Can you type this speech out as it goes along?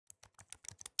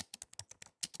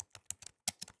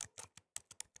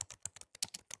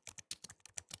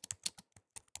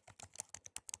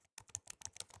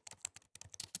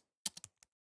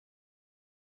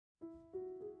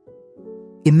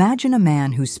Imagine a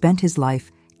man who spent his life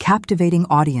captivating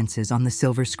audiences on the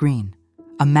silver screen,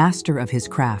 a master of his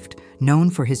craft, known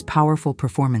for his powerful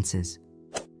performances.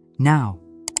 Now,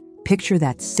 picture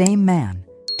that same man,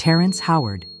 Terrence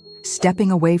Howard, stepping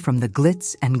away from the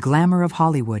glitz and glamour of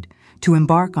Hollywood to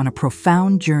embark on a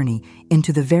profound journey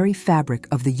into the very fabric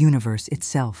of the universe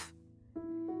itself.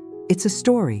 It's a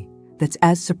story that's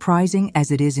as surprising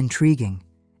as it is intriguing,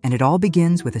 and it all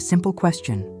begins with a simple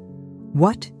question.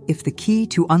 What if the key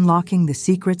to unlocking the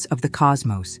secrets of the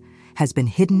cosmos has been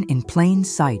hidden in plain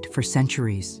sight for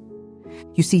centuries?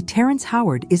 You see, Terrence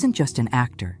Howard isn't just an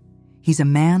actor. He's a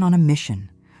man on a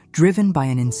mission, driven by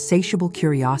an insatiable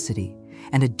curiosity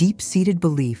and a deep-seated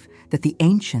belief that the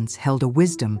ancients held a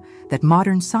wisdom that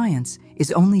modern science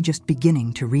is only just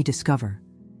beginning to rediscover.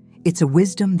 It's a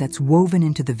wisdom that's woven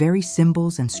into the very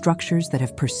symbols and structures that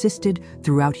have persisted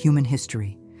throughout human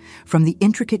history, from the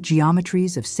intricate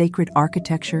geometries of sacred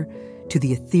architecture to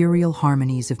the ethereal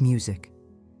harmonies of music.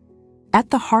 At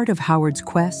the heart of Howard's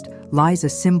quest lies a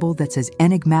symbol that's as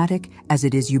enigmatic as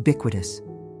it is ubiquitous: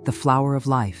 the flower of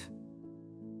life.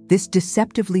 This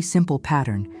deceptively simple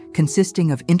pattern,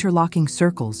 consisting of interlocking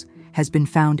circles, has been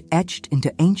found etched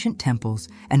into ancient temples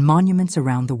and monuments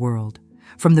around the world,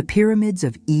 from the pyramids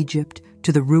of Egypt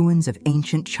to the ruins of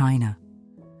ancient China.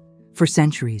 For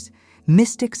centuries,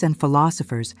 mystics and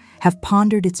philosophers have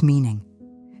pondered its meaning,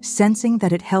 sensing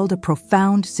that it held a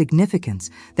profound significance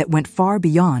that went far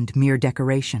beyond mere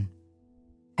decoration.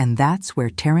 And that's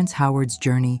where Terrence Howard's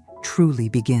journey truly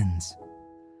begins.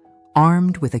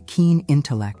 Armed with a keen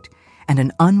intellect and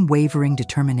an unwavering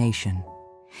determination,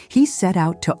 he set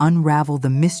out to unravel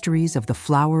the mysteries of the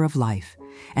flower of life,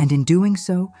 and in doing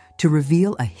so, to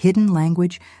reveal a hidden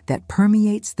language that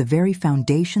permeates the very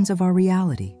foundations of our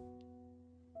reality.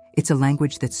 It's a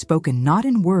language that's spoken not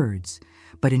in words,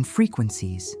 but in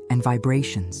frequencies and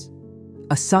vibrations.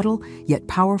 A subtle yet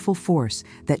powerful force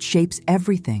that shapes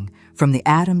everything from the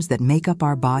atoms that make up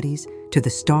our bodies to the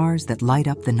stars that light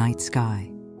up the night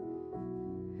sky.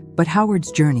 But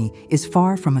Howard's journey is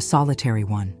far from a solitary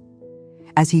one.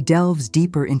 As he delves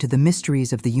deeper into the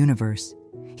mysteries of the universe,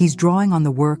 he's drawing on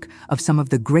the work of some of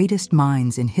the greatest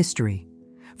minds in history,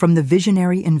 from the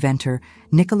visionary inventor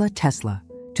Nikola Tesla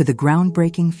to the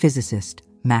groundbreaking physicist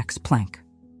Max Planck.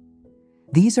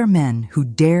 These are men who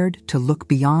dared to look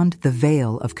beyond the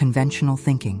veil of conventional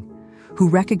thinking, who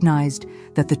recognized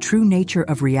that the true nature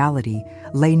of reality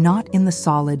lay not in the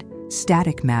solid,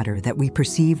 static matter that we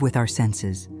perceive with our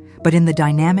senses, but in the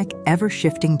dynamic,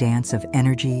 ever-shifting dance of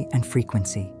energy and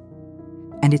frequency.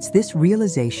 And it's this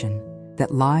realization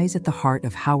that lies at the heart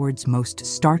of Howard's most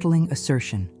startling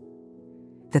assertion,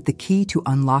 that the key to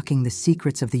unlocking the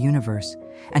secrets of the universe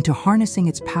and to harnessing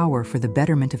its power for the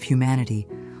betterment of humanity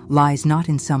lies not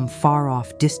in some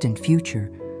far-off, distant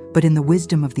future, but in the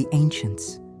wisdom of the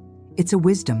ancients. It's a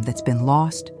wisdom that's been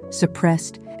lost,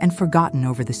 suppressed, and forgotten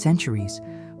over the centuries,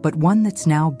 but one that's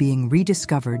now being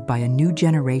rediscovered by a new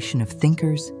generation of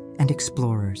thinkers and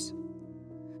explorers.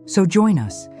 So join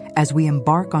us as we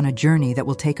embark on a journey that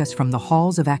will take us from the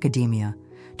halls of academia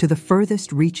to the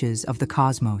furthest reaches of the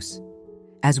cosmos,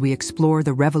 as we explore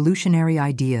the revolutionary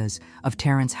ideas of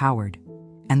Terrence Howard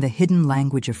and the hidden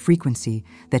language of frequency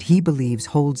that he believes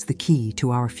holds the key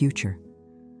to our future.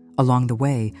 Along the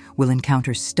way, we'll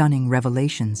encounter stunning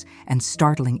revelations and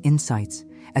startling insights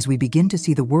as we begin to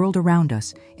see the world around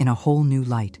us in a whole new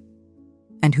light.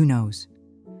 And who knows,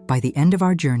 by the end of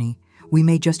our journey, we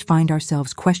may just find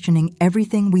ourselves questioning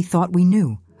everything we thought we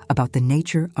knew about the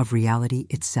nature of reality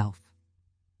itself.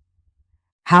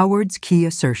 Howard's key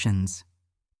assertions.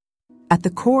 At the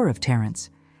core of Terrence,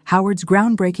 Howard's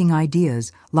groundbreaking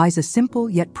ideas lies a simple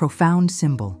yet profound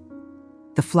symbol: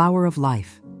 the flower of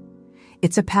life.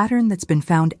 It's a pattern that's been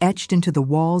found etched into the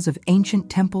walls of ancient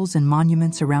temples and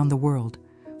monuments around the world,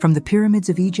 from the pyramids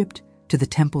of Egypt to the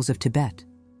temples of Tibet.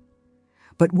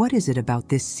 But what is it about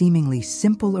this seemingly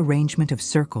simple arrangement of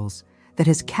circles that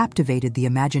has captivated the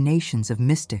imaginations of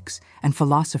mystics and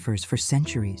philosophers for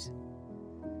centuries?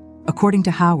 According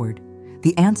to Howard,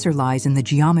 the answer lies in the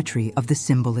geometry of the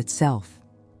symbol itself.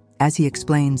 As he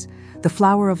explains, the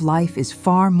flower of life is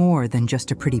far more than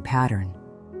just a pretty pattern.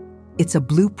 It's a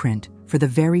blueprint for the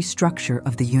very structure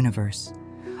of the universe,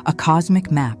 a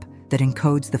cosmic map that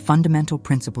encodes the fundamental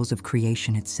principles of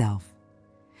creation itself.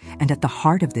 And at the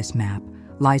heart of this map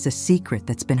lies a secret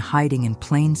that's been hiding in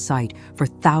plain sight for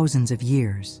thousands of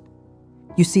years.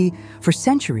 You see, for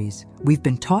centuries, we've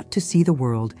been taught to see the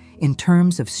world in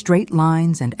terms of straight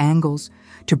lines and angles,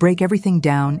 to break everything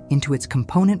down into its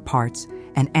component parts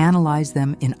and analyze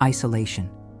them in isolation.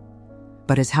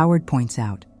 But as Howard points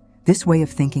out, this way of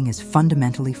thinking is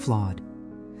fundamentally flawed.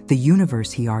 The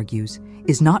universe, he argues,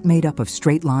 is not made up of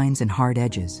straight lines and hard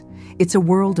edges. It's a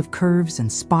world of curves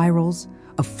and spirals,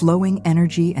 of flowing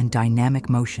energy and dynamic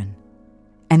motion.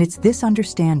 And it's this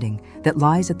understanding that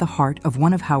lies at the heart of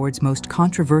one of Howard's most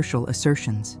controversial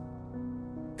assertions: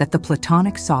 that the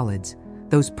Platonic solids,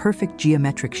 those perfect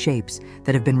geometric shapes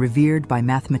that have been revered by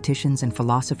mathematicians and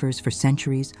philosophers for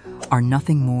centuries, are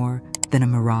nothing more than a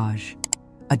mirage,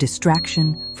 a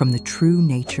distraction from the true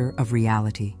nature of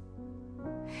reality.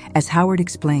 As Howard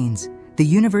explains, the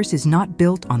universe is not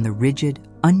built on the rigid,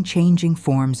 unchanging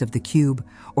forms of the cube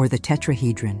or the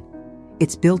tetrahedron.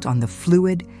 It's built on the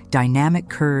fluid, dynamic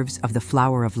curves of the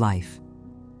flower of life.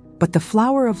 But the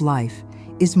flower of life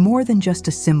is more than just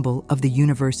a symbol of the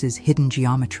universe's hidden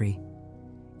geometry.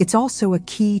 It's also a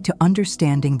key to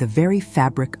understanding the very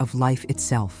fabric of life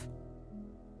itself.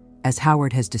 As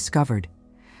Howard has discovered,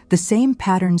 the same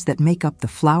patterns that make up the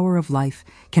flower of life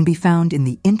can be found in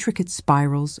the intricate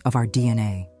spirals of our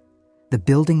DNA, the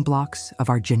building blocks of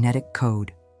our genetic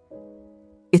code.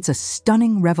 It's a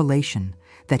stunning revelation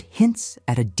that hints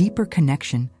at a deeper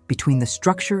connection between the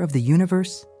structure of the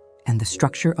universe and the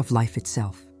structure of life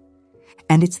itself.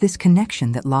 And it's this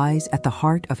connection that lies at the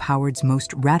heart of Howard's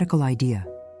most radical idea: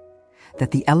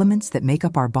 that the elements that make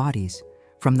up our bodies,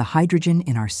 from the hydrogen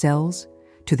in our cells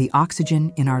to the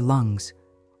oxygen in our lungs,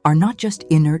 are not just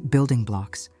inert building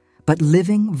blocks, but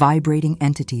living, vibrating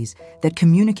entities that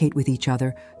communicate with each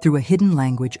other through a hidden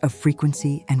language of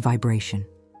frequency and vibration.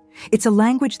 It's a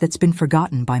language that's been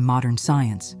forgotten by modern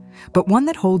science, but one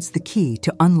that holds the key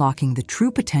to unlocking the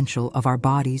true potential of our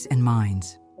bodies and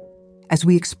minds. As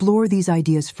we explore these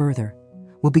ideas further,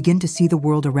 we'll begin to see the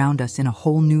world around us in a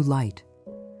whole new light.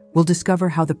 We'll discover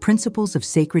how the principles of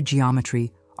sacred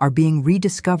geometry are being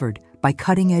rediscovered by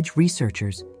cutting-edge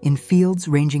researchers in fields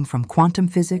ranging from quantum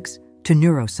physics to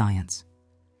neuroscience.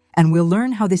 And we'll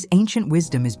learn how this ancient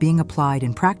wisdom is being applied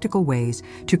in practical ways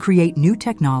to create new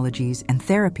technologies and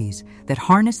therapies that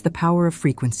harness the power of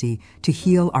frequency to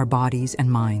heal our bodies and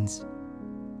minds.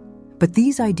 But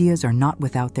these ideas are not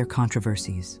without their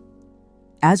controversies.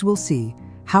 As we'll see,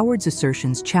 Howard's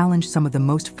assertions challenge some of the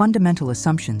most fundamental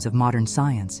assumptions of modern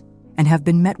science and have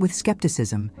been met with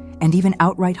skepticism and even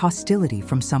outright hostility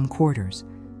from some quarters.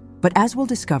 But as we'll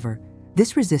discover,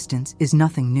 this resistance is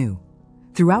nothing new.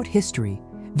 Throughout history,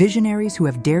 visionaries who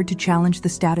have dared to challenge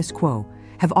the status quo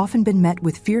have often been met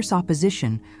with fierce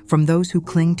opposition from those who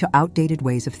cling to outdated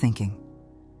ways of thinking.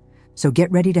 So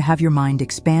get ready to have your mind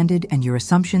expanded and your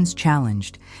assumptions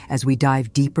challenged as we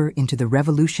dive deeper into the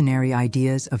revolutionary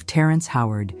ideas of Terrence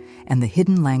Howard and the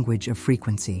hidden language of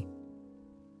frequency.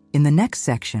 In the next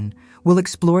section, we'll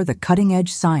explore the cutting-edge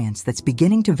science that's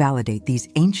beginning to validate these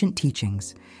ancient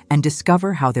teachings and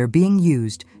discover how they're being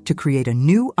used to create a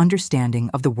new understanding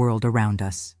of the world around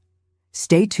us.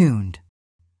 Stay tuned.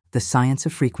 The science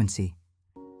of frequency.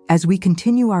 As we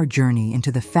continue our journey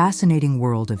into the fascinating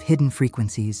world of hidden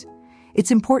frequencies,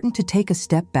 it's important to take a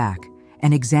step back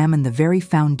and examine the very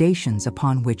foundations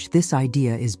upon which this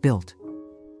idea is built.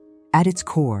 At its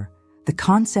core, the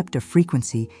concept of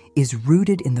frequency is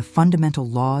rooted in the fundamental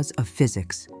laws of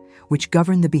physics, which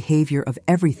govern the behavior of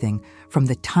everything from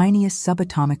the tiniest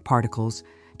subatomic particles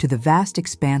to the vast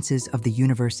expanses of the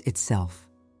universe itself.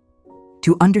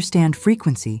 To understand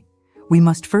frequency, we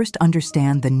must first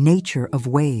understand the nature of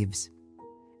waves.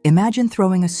 Imagine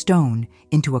throwing a stone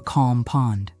into a calm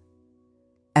pond.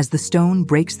 As the stone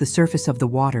breaks the surface of the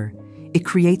water, it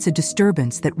creates a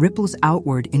disturbance that ripples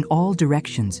outward in all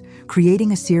directions,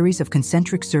 creating a series of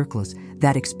concentric circles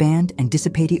that expand and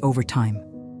dissipate over time.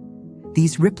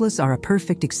 These ripples are a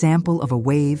perfect example of a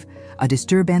wave, a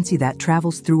disturbance that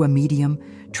travels through a medium,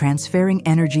 transferring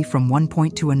energy from one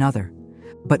point to another.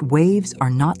 But waves are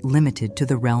not limited to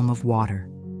the realm of water.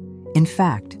 In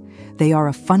fact, they are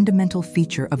a fundamental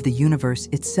feature of the universe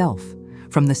itself,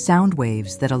 from the sound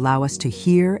waves that allow us to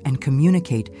hear and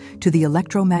communicate to the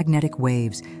electromagnetic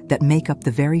waves that make up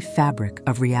the very fabric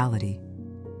of reality.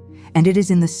 And it is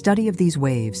in the study of these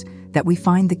waves that we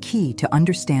find the key to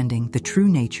understanding the true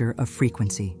nature of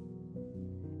frequency.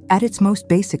 At its most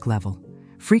basic level,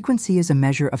 frequency is a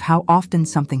measure of how often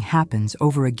something happens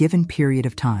over a given period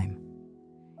of time.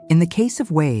 In the case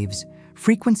of waves,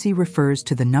 frequency refers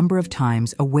to the number of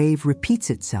times a wave repeats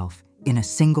itself in a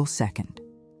single second.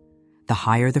 The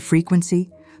higher the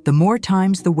frequency, the more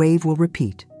times the wave will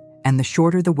repeat, and the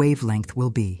shorter the wavelength will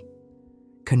be.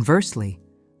 Conversely,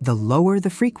 the lower the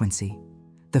frequency,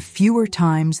 the fewer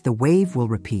times the wave will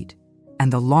repeat,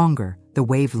 and the longer the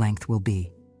wavelength will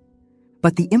be.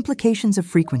 But the implications of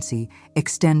frequency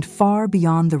extend far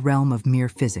beyond the realm of mere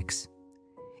physics.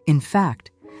 In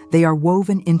fact, they are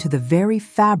woven into the very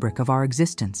fabric of our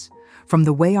existence, from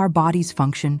the way our bodies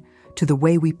function to the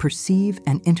way we perceive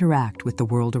and interact with the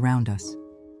world around us.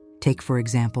 Take, for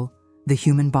example, the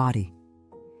human body.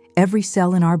 Every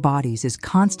cell in our bodies is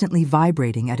constantly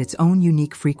vibrating at its own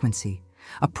unique frequency,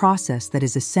 a process that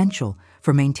is essential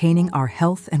for maintaining our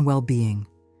health and well-being.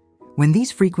 When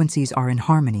these frequencies are in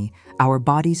harmony, our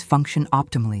bodies function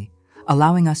optimally,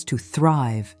 allowing us to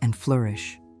thrive and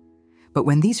flourish. But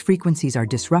when these frequencies are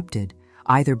disrupted,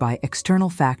 either by external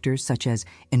factors such as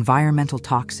environmental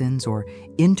toxins or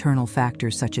internal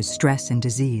factors such as stress and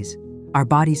disease, our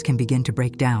bodies can begin to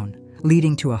break down,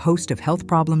 leading to a host of health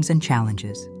problems and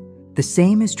challenges. The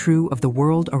same is true of the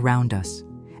world around us.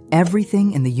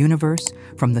 Everything in the universe,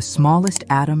 from the smallest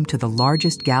atom to the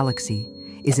largest galaxy,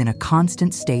 is in a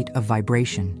constant state of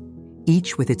vibration,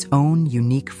 each with its own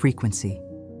unique frequency.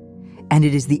 And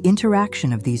it is the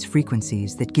interaction of these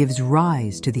frequencies that gives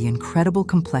rise to the incredible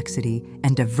complexity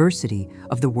and diversity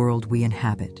of the world we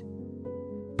inhabit.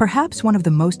 Perhaps one of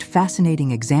the most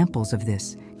fascinating examples of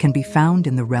this can be found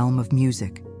in the realm of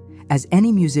music. As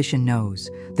any musician knows,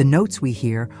 the notes we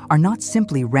hear are not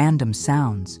simply random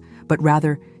sounds, but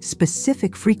rather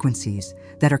specific frequencies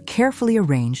that are carefully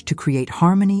arranged to create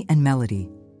harmony and melody.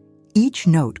 Each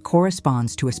note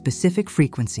corresponds to a specific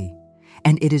frequency,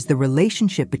 and it is the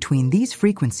relationship between these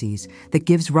frequencies that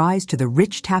gives rise to the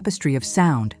rich tapestry of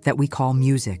sound that we call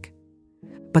music.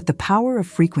 But the power of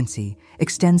frequency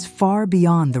extends far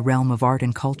beyond the realm of art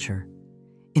and culture.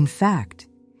 In fact,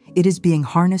 it is being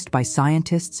harnessed by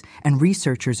scientists and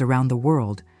researchers around the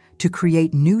world to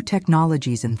create new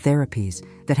technologies and therapies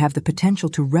that have the potential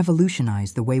to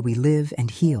revolutionize the way we live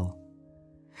and heal.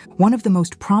 One of the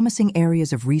most promising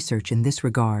areas of research in this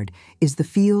regard is the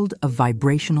field of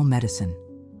vibrational medicine.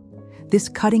 This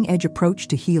cutting-edge approach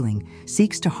to healing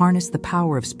seeks to harness the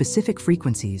power of specific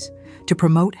frequencies to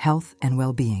promote health and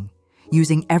well-being,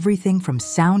 using everything from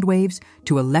sound waves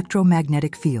to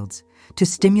electromagnetic fields to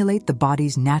stimulate the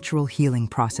body's natural healing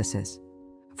processes.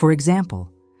 For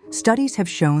example, studies have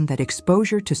shown that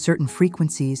exposure to certain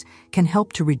frequencies can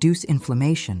help to reduce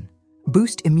inflammation,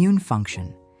 boost immune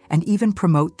function, and even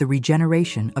promote the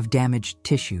regeneration of damaged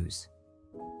tissues.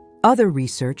 Other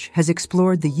research has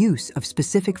explored the use of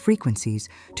specific frequencies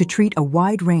to treat a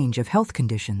wide range of health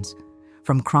conditions,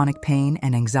 from chronic pain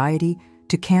and anxiety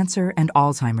to cancer and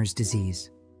Alzheimer's disease.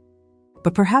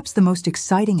 But perhaps the most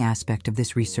exciting aspect of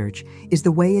this research is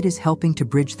the way it is helping to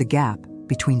bridge the gap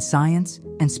between science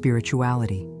and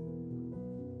spirituality.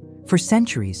 For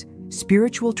centuries,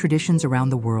 spiritual traditions around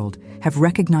the world have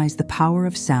recognized the power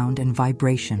of sound and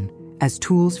vibration as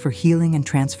tools for healing and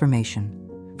transformation,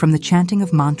 from the chanting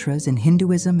of mantras in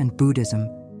Hinduism and Buddhism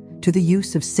to the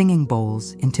use of singing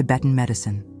bowls in Tibetan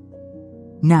medicine.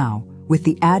 Now, with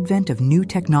the advent of new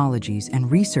technologies and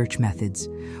research methods,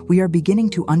 we are beginning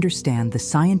to understand the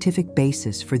scientific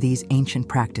basis for these ancient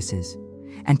practices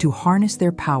and to harness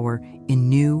their power in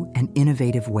new and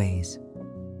innovative ways.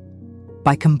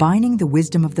 By combining the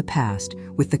wisdom of the past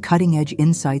with the cutting-edge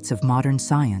insights of modern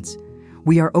science,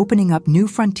 we are opening up new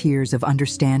frontiers of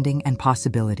understanding and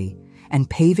possibility and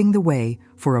paving the way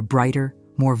for a brighter,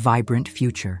 more vibrant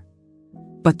future.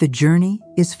 But the journey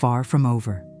is far from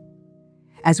over.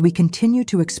 As we continue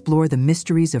to explore the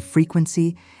mysteries of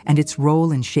frequency and its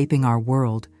role in shaping our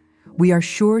world, we are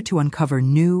sure to uncover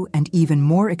new and even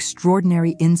more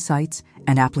extraordinary insights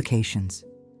and applications.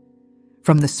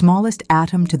 From the smallest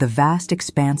atom to the vast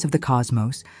expanse of the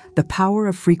cosmos, the power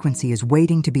of frequency is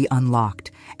waiting to be unlocked,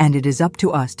 and it is up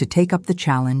to us to take up the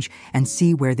challenge and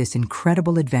see where this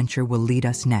incredible adventure will lead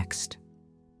us next.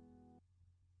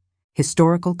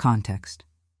 Historical context.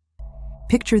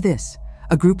 Picture this,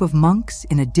 a group of monks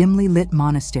in a dimly lit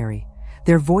monastery,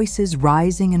 their voices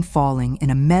rising and falling in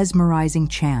a mesmerizing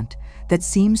chant that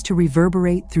seems to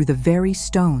reverberate through the very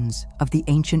stones of the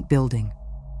ancient building.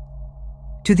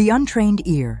 To the untrained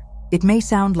ear, it may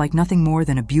sound like nothing more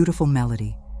than a beautiful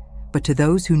melody, but to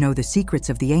those who know the secrets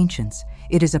of the ancients,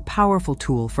 it is a powerful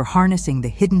tool for harnessing the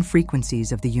hidden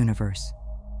frequencies of the universe.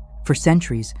 For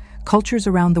centuries, cultures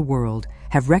around the world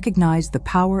have recognized the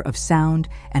power of sound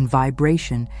and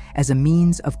vibration as a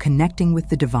means of connecting with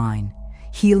the divine,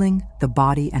 healing the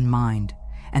body and mind,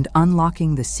 and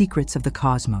unlocking the secrets of the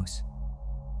cosmos.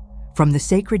 From the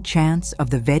sacred chants of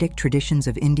the Vedic traditions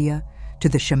of India to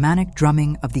the shamanic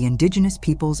drumming of the indigenous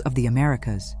peoples of the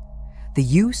Americas, the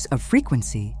use of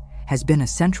frequency has been a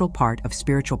central part of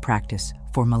spiritual practice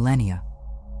for millennia.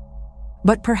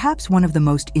 But perhaps one of the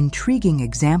most intriguing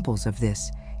examples of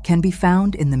this can be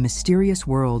found in the mysterious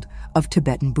world of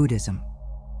Tibetan Buddhism.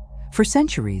 For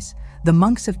centuries, the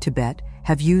monks of Tibet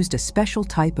have used a special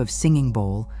type of singing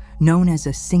bowl known as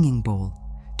a singing bowl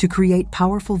to create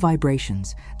powerful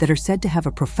vibrations that are said to have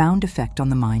a profound effect on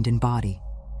the mind and body.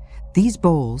 These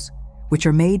bowls, which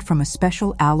are made from a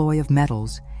special alloy of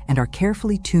metals and are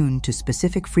carefully tuned to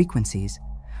specific frequencies,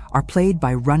 are played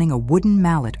by running a wooden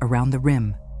mallet around the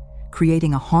rim,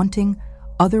 creating a haunting,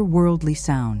 otherworldly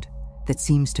sound that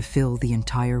seems to fill the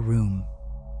entire room.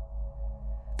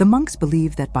 The monks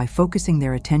believe that by focusing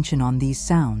their attention on these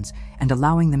sounds and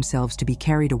allowing themselves to be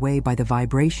carried away by the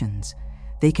vibrations,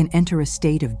 they can enter a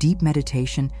state of deep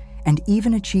meditation and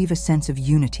even achieve a sense of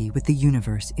unity with the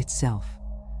universe itself.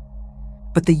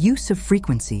 But the use of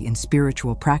frequency in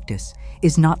spiritual practice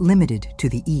is not limited to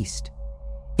the East.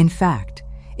 In fact,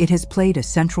 it has played a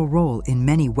central role in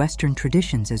many Western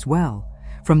traditions as well,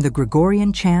 from the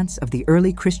Gregorian chants of the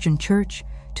early Christian church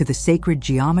to the sacred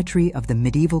geometry of the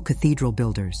medieval cathedral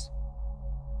builders.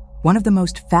 One of the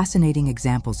most fascinating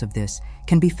examples of this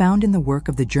can be found in the work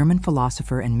of the German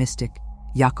philosopher and mystic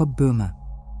Jakob Böhme.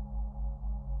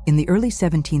 In the early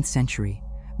 17th century,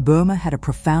 Böhme had a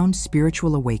profound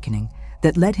spiritual awakening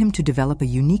that led him to develop a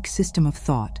unique system of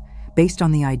thought based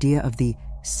on the idea of the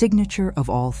signature of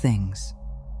all things.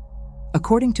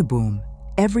 According to Böhme,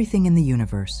 everything in the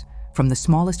universe, from the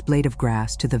smallest blade of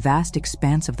grass to the vast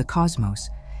expanse of the cosmos,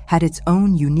 had its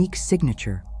own unique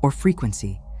signature or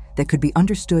frequency that could be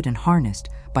understood and harnessed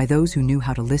by those who knew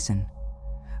how to listen.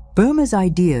 Böhme's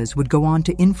ideas would go on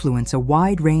to influence a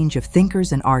wide range of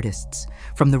thinkers and artists,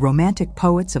 from the Romantic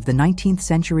poets of the 19th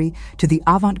century to the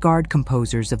avant-garde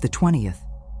composers of the 20th.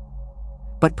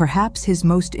 But perhaps his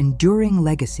most enduring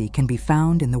legacy can be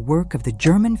found in the work of the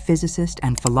German physicist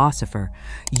and philosopher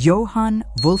Johann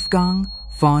Wolfgang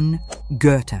von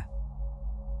Goethe.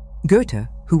 Goethe,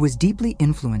 who was deeply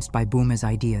influenced by Böhme's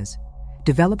ideas,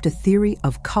 developed a theory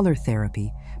of color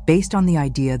therapy based on the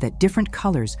idea that different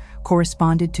colors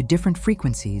corresponded to different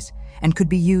frequencies and could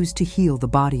be used to heal the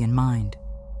body and mind.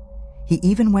 He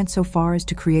even went so far as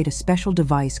to create a special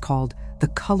device called the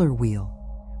color wheel,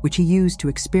 which he used to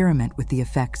experiment with the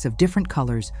effects of different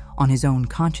colors on his own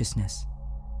consciousness.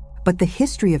 But the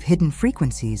history of hidden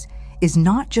frequencies is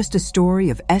not just a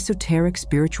story of esoteric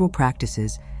spiritual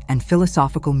practices and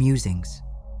philosophical musings.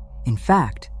 In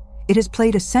fact, it has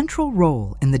played a central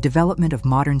role in the development of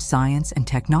modern science and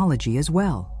technology as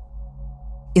well.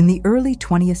 In the early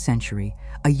 20th century,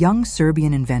 a young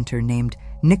Serbian inventor named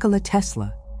Nikola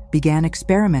Tesla began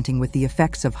experimenting with the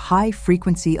effects of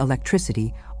high-frequency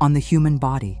electricity on the human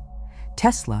body.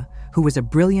 Tesla, who was a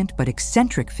brilliant but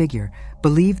eccentric figure,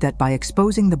 believed that by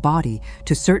exposing the body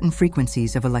to certain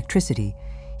frequencies of electricity,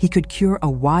 he could cure a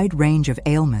wide range of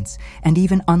ailments and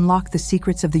even unlock the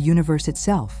secrets of the universe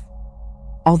itself.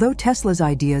 Although Tesla's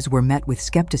ideas were met with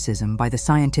skepticism by the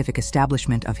scientific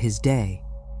establishment of his day,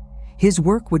 his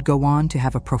work would go on to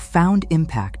have a profound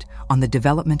impact on the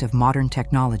development of modern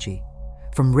technology,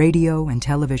 from radio and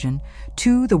television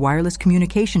to the wireless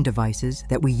communication devices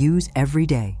that we use every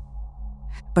day.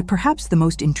 But perhaps the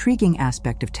most intriguing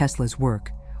aspect of Tesla's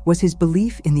work was his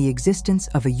belief in the existence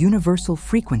of a universal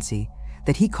frequency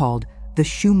that he called the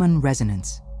Schumann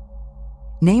resonance.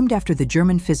 Named after the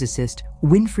German physicist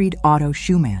Winfried Otto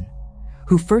Schumann,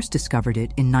 who first discovered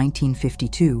it in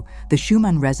 1952, the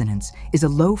Schumann resonance is a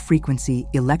low-frequency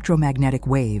electromagnetic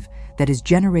wave that is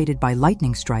generated by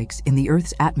lightning strikes in the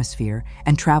Earth's atmosphere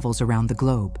and travels around the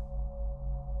globe.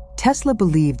 Tesla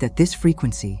believed that this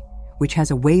frequency, which has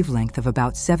a wavelength of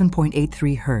about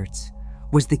 7.83 Hz,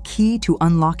 was the key to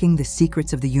unlocking the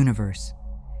secrets of the universe,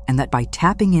 and that by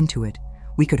tapping into it,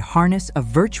 we could harness a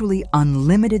virtually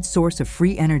unlimited source of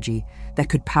free energy that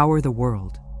could power the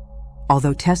world.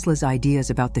 Although Tesla's ideas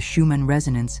about the Schumann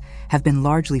resonance have been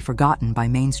largely forgotten by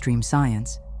mainstream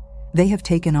science, they have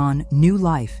taken on new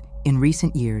life in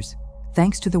recent years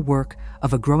thanks to the work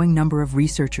of a growing number of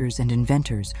researchers and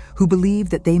inventors who believe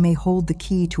that they may hold the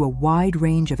key to a wide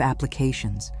range of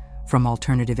applications, from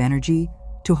alternative energy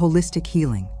to holistic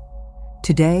healing.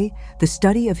 Today, the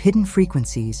study of hidden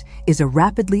frequencies is a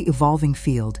rapidly evolving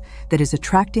field that is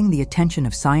attracting the attention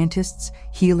of scientists,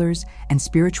 healers, and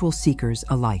spiritual seekers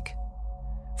alike.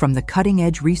 From the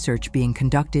cutting-edge research being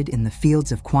conducted in the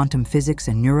fields of quantum physics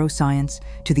and neuroscience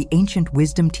to the ancient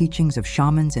wisdom teachings of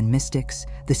shamans and mystics,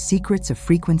 the secrets of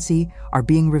frequency are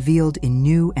being revealed in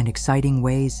new and exciting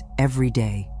ways every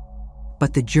day.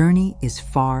 But the journey is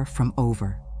far from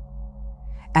over.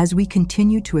 As we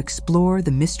continue to explore the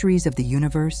mysteries of the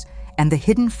universe and the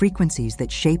hidden frequencies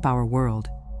that shape our world,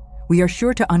 we are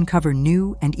sure to uncover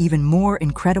new and even more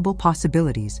incredible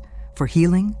possibilities for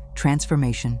healing,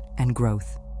 transformation, and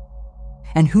growth.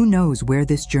 And who knows where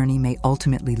this journey may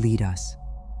ultimately lead us?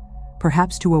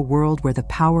 Perhaps to a world where the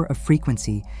power of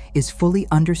frequency is fully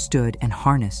understood and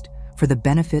harnessed for the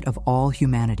benefit of all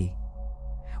humanity,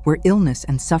 where illness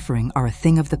and suffering are a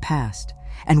thing of the past,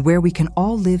 and where we can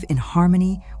all live in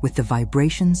harmony with the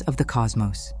vibrations of the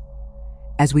cosmos.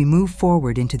 As we move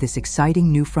forward into this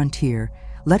exciting new frontier,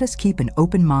 let us keep an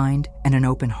open mind and an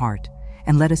open heart,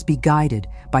 and let us be guided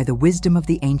by the wisdom of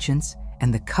the ancients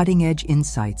and the cutting-edge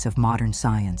insights of modern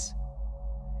science.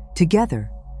 Together,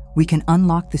 we can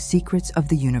unlock the secrets of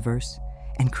the universe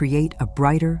and create a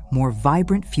brighter, more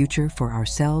vibrant future for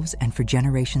ourselves and for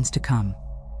generations to come.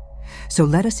 So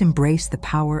let us embrace the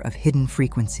power of hidden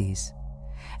frequencies,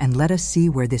 and let us see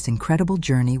where this incredible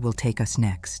journey will take us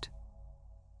next.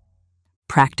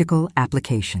 Practical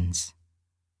applications.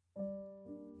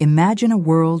 Imagine a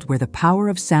world where the power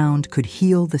of sound could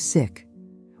heal the sick,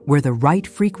 where the right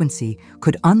frequency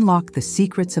could unlock the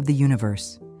secrets of the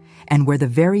universe, and where the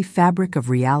very fabric of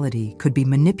reality could be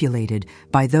manipulated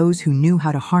by those who knew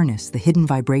how to harness the hidden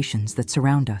vibrations that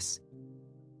surround us.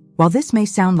 While this may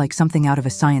sound like something out of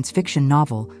a science fiction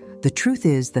novel, the truth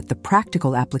is that the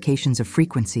practical applications of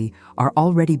frequency are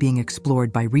already being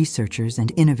explored by researchers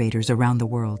and innovators around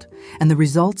the world, and the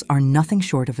results are nothing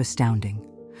short of astounding.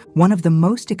 One of the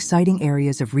most exciting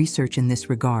areas of research in this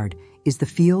regard is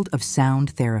the field of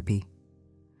sound therapy.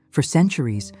 For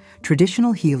centuries,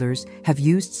 traditional healers have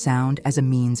used sound as a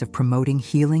means of promoting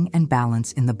healing and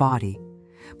balance in the body.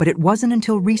 But it wasn't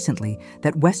until recently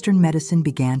that Western medicine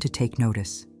began to take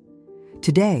notice.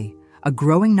 Today, a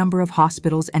growing number of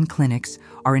hospitals and clinics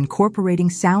are incorporating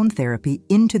sound therapy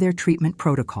into their treatment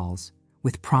protocols,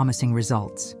 with promising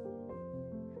results.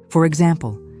 For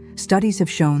example, studies have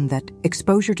shown that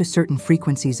exposure to certain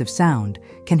frequencies of sound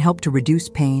can help to reduce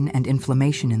pain and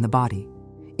inflammation in the body,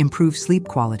 improve sleep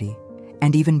quality,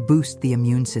 and even boost the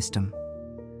immune system.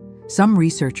 Some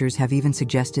researchers have even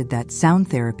suggested that sound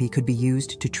therapy could be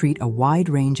used to treat a wide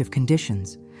range of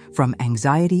conditions, from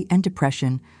anxiety and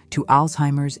depression to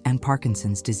Alzheimer's and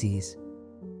Parkinson's disease.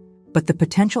 But the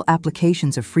potential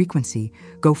applications of frequency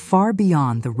go far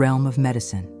beyond the realm of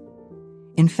medicine.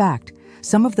 In fact,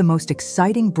 some of the most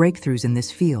exciting breakthroughs in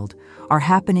this field are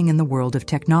happening in the world of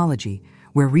technology,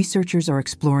 where researchers are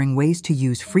exploring ways to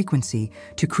use frequency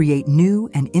to create new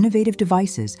and innovative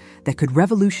devices that could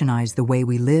revolutionize the way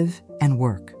we live and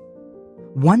work.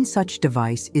 One such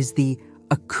device is the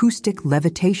acoustic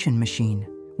levitation machine,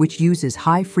 which uses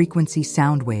high-frequency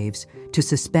sound waves to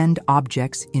suspend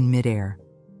objects in midair.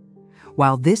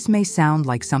 While this may sound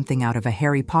like something out of a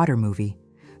Harry Potter movie,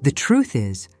 the truth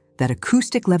is that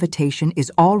acoustic levitation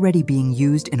is already being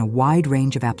used in a wide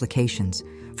range of applications,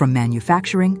 from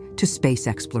manufacturing to space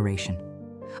exploration.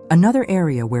 Another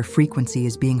area where frequency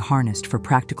is being harnessed for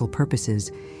practical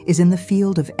purposes is in the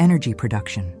field of energy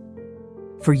production.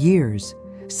 For years,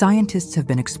 scientists have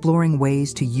been exploring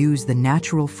ways to use the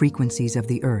natural frequencies of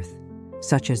the Earth,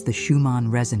 such as the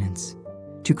Schumann resonance,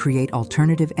 to create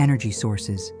alternative energy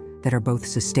sources that are both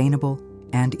sustainable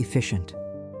and efficient.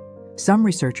 Some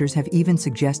researchers have even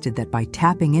suggested that by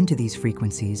tapping into these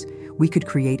frequencies, we could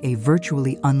create a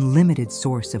virtually unlimited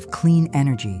source of clean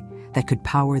energy that could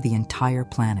power the entire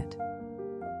planet.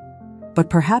 But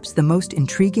perhaps the most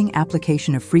intriguing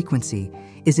application of frequency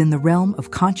is in the realm of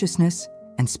consciousness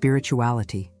and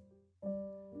spirituality.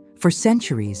 For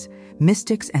centuries,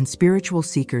 mystics and spiritual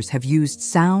seekers have used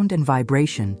sound and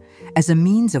vibration as a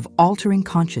means of altering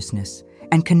consciousness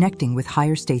and connecting with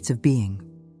higher states of being.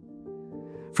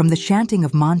 From the chanting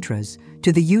of mantras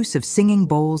to the use of singing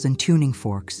bowls and tuning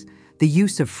forks, the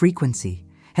use of frequency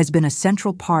has been a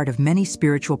central part of many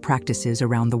spiritual practices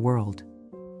around the world.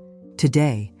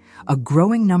 Today, a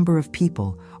growing number of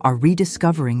people are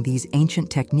rediscovering these ancient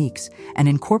techniques and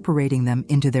incorporating them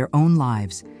into their own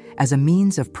lives as a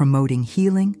means of promoting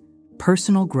healing,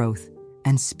 personal growth,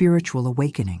 and spiritual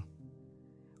awakening.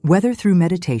 Whether through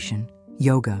meditation,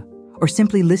 yoga, or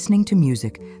simply listening to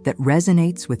music that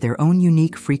resonates with their own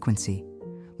unique frequency,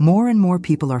 more and more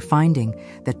people are finding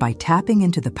that by tapping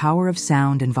into the power of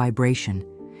sound and vibration,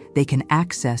 they can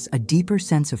access a deeper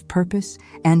sense of purpose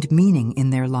and meaning in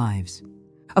their lives.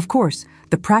 Of course,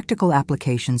 the practical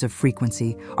applications of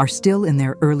frequency are still in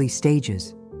their early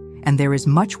stages, and there is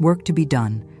much work to be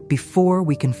done before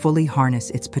we can fully harness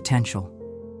its potential.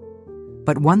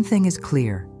 But one thing is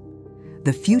clear: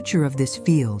 the future of this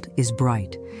field is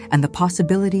bright, and the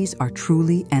possibilities are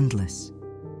truly endless.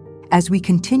 As we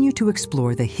continue to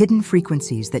explore the hidden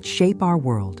frequencies that shape our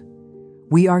world,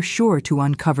 we are sure to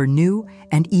uncover new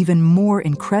and even more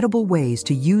incredible ways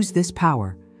to use this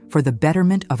power for the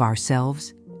betterment of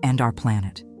ourselves and our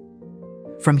planet.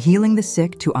 From healing the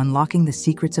sick to unlocking the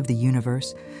secrets of the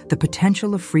universe, the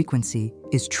potential of frequency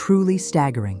is truly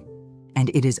staggering, and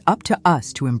it is up to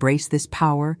us to embrace this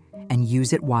power and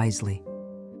use it wisely.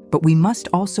 But we must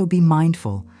also be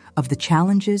mindful of the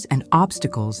challenges and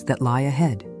obstacles that lie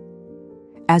ahead.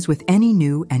 As with any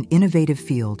new and innovative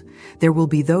field, there will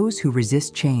be those who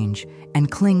resist change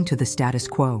and cling to the status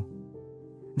quo.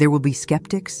 There will be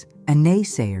skeptics and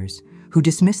naysayers who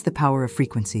dismiss the power of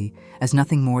frequency as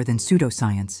nothing more than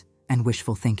pseudoscience and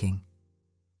wishful thinking.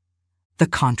 The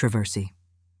controversy.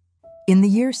 In the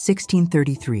year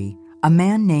 1633, a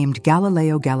man named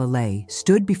Galileo Galilei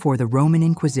stood before the Roman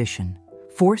Inquisition,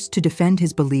 forced to defend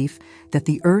his belief that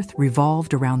the Earth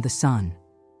revolved around the sun.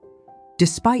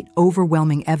 Despite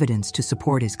overwhelming evidence to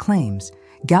support his claims,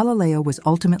 Galileo was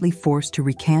ultimately forced to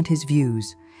recant his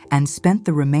views and spent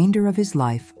the remainder of his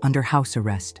life under house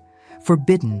arrest,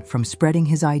 forbidden from spreading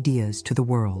his ideas to the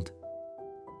world.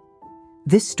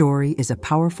 This story is a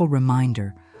powerful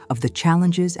reminder of the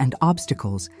challenges and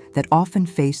obstacles that often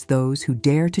face those who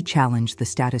dare to challenge the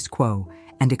status quo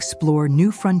and explore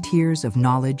new frontiers of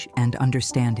knowledge and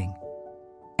understanding.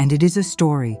 And it is a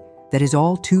story that is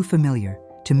all too familiar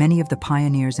to many of the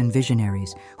pioneers and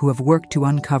visionaries who have worked to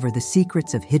uncover the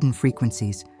secrets of hidden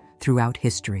frequencies throughout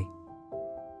history.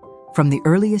 From the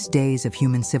earliest days of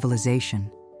human civilization,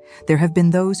 there have been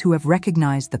those who have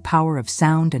recognized the power of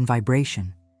sound and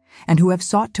vibration, and who have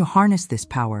sought to harness this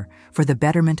power for the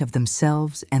betterment of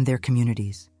themselves and their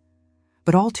communities.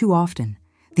 But all too often,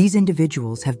 these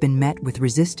individuals have been met with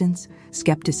resistance,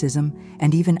 skepticism,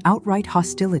 and even outright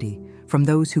hostility from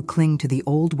those who cling to the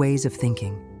old ways of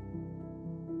thinking.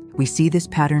 We see this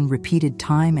pattern repeated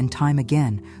time and time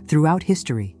again throughout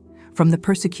history, from the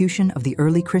persecution of the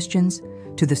early Christians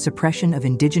to the suppression of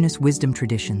indigenous wisdom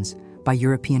traditions by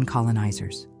European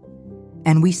colonizers.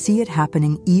 And we see it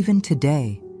happening even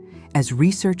today, as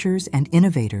researchers and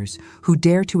innovators who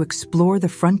dare to explore the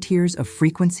frontiers of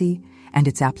frequency and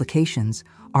its applications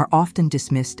are often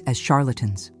dismissed as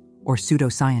charlatans or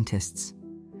pseudoscientists.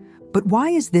 But why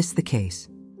is this the case?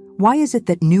 Why is it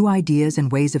that new ideas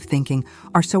and ways of thinking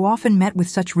are so often met with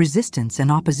such resistance and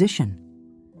opposition?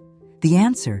 The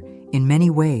answer, in many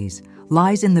ways,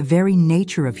 lies in the very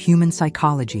nature of human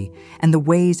psychology and the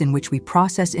ways in which we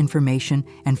process information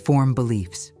and form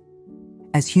beliefs.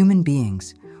 As human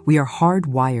beings, we are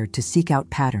hardwired to seek out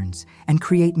patterns and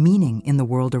create meaning in the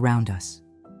world around us.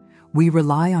 We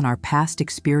rely on our past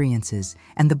experiences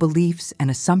and the beliefs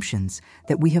and assumptions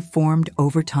that we have formed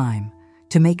over time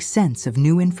to make sense of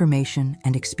new information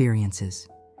and experiences.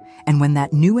 And when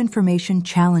that new information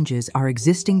challenges our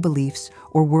existing beliefs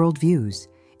or worldviews,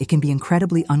 it can be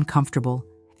incredibly uncomfortable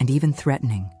and even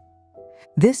threatening.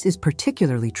 This is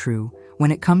particularly true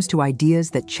when it comes to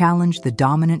ideas that challenge the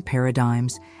dominant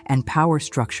paradigms and power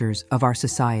structures of our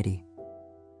society.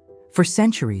 For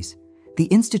centuries, the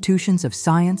institutions of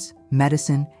science,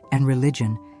 medicine, and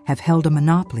religion have held a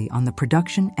monopoly on the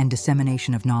production and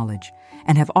dissemination of knowledge,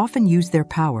 and have often used their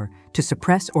power to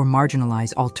suppress or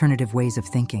marginalize alternative ways of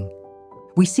thinking.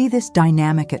 We see this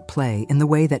dynamic at play in the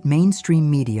way that mainstream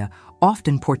media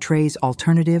often portrays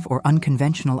alternative or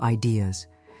unconventional ideas,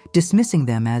 dismissing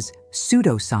them as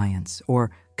pseudoscience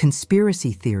or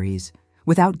conspiracy theories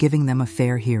without giving them a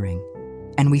fair hearing.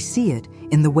 And we see it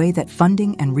in the way that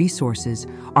funding and resources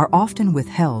are often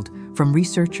withheld from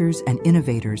researchers and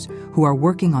innovators who are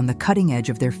working on the cutting edge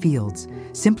of their fields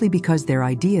simply because their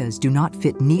ideas do not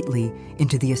fit neatly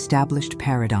into the established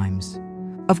paradigms.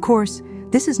 Of course,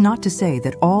 this is not to say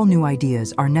that all new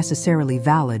ideas are necessarily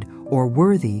valid or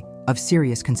worthy of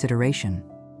serious consideration.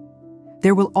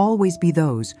 There will always be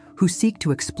those who seek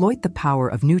to exploit the power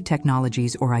of new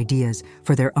technologies or ideas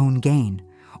for their own gain,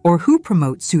 or who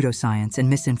promote pseudoscience and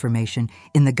misinformation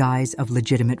in the guise of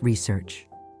legitimate research.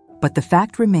 But the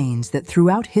fact remains that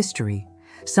throughout history,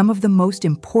 some of the most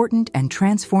important and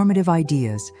transformative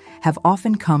ideas have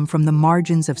often come from the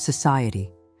margins of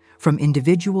society, from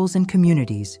individuals and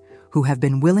communities who have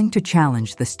been willing to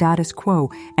challenge the status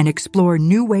quo and explore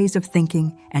new ways of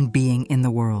thinking and being in the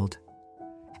world.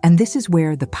 And this is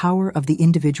where the power of the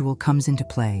individual comes into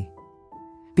play.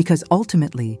 Because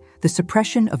ultimately, the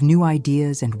suppression of new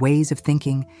ideas and ways of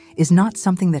thinking is not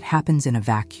something that happens in a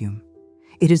vacuum.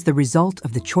 It is the result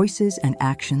of the choices and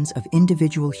actions of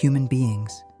individual human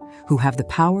beings who have the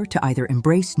power to either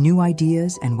embrace new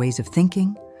ideas and ways of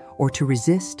thinking or to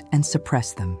resist and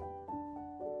suppress them.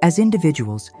 As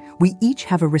individuals, we each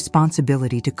have a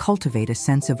responsibility to cultivate a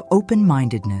sense of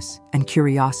open-mindedness and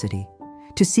curiosity,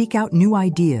 to seek out new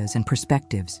ideas and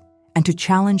perspectives, and to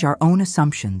challenge our own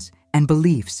assumptions and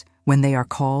beliefs when they are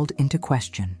called into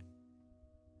question.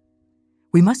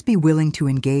 We must be willing to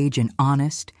engage in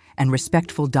honest and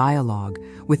respectful dialogue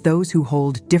with those who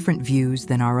hold different views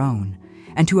than our own,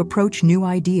 and to approach new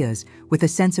ideas with a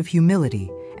sense of humility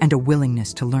and a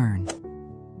willingness to learn.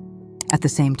 At the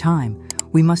same time,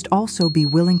 we must also be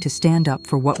willing to stand up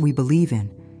for what we believe in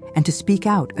and to speak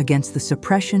out against the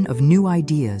suppression of new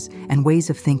ideas and ways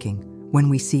of thinking when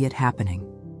we see it happening.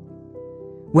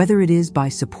 Whether it is by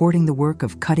supporting the work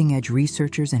of cutting-edge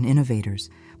researchers and innovators,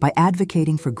 by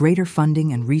advocating for greater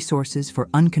funding and resources for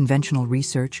unconventional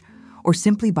research, or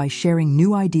simply by sharing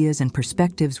new ideas and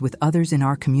perspectives with others in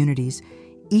our communities,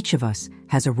 each of us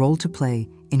has a role to play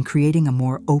in creating a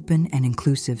more open and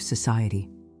inclusive society.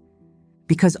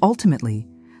 Because ultimately,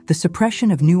 the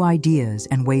suppression of new ideas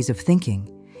and ways of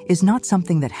thinking is not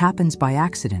something that happens by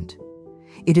accident.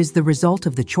 It is the result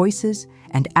of the choices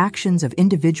and actions of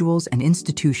individuals and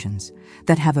institutions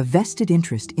that have a vested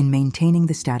interest in maintaining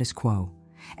the status quo,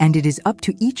 and it is up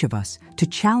to each of us to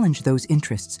challenge those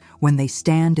interests when they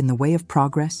stand in the way of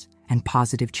progress and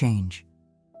positive change.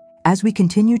 As we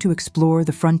continue to explore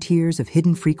the frontiers of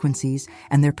hidden frequencies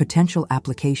and their potential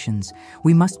applications,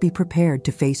 we must be prepared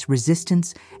to face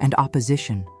resistance and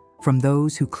opposition from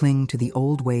those who cling to the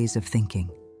old ways of thinking.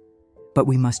 But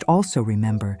we must also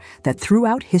remember that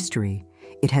throughout history,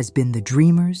 it has been the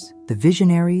dreamers, the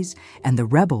visionaries, and the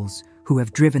rebels who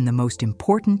have driven the most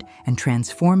important and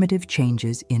transformative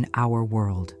changes in our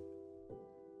world.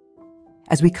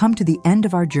 As we come to the end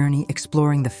of our journey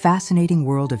exploring the fascinating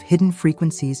world of hidden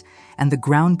frequencies and the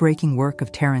groundbreaking work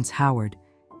of Terrence Howard,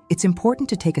 it's important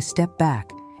to take a step back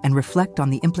and reflect on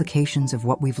the implications of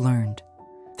what we've learned.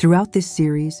 Throughout this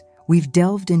series, we've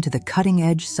delved into the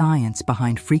cutting-edge science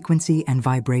behind frequency and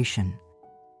vibration.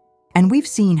 And we've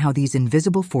seen how these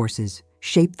invisible forces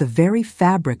shape the very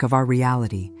fabric of our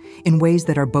reality in ways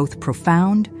that are both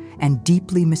profound and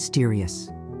deeply mysterious.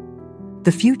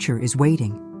 The future is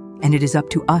waiting, and it is up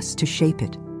to us to shape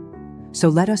it. So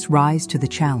let us rise to the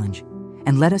challenge,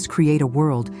 and let us create a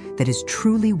world that is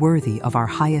truly worthy of our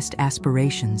highest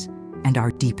aspirations and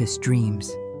our deepest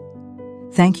dreams.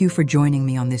 Thank you for joining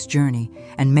me on this journey,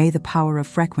 and may the power of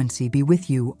frequency be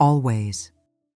with you always.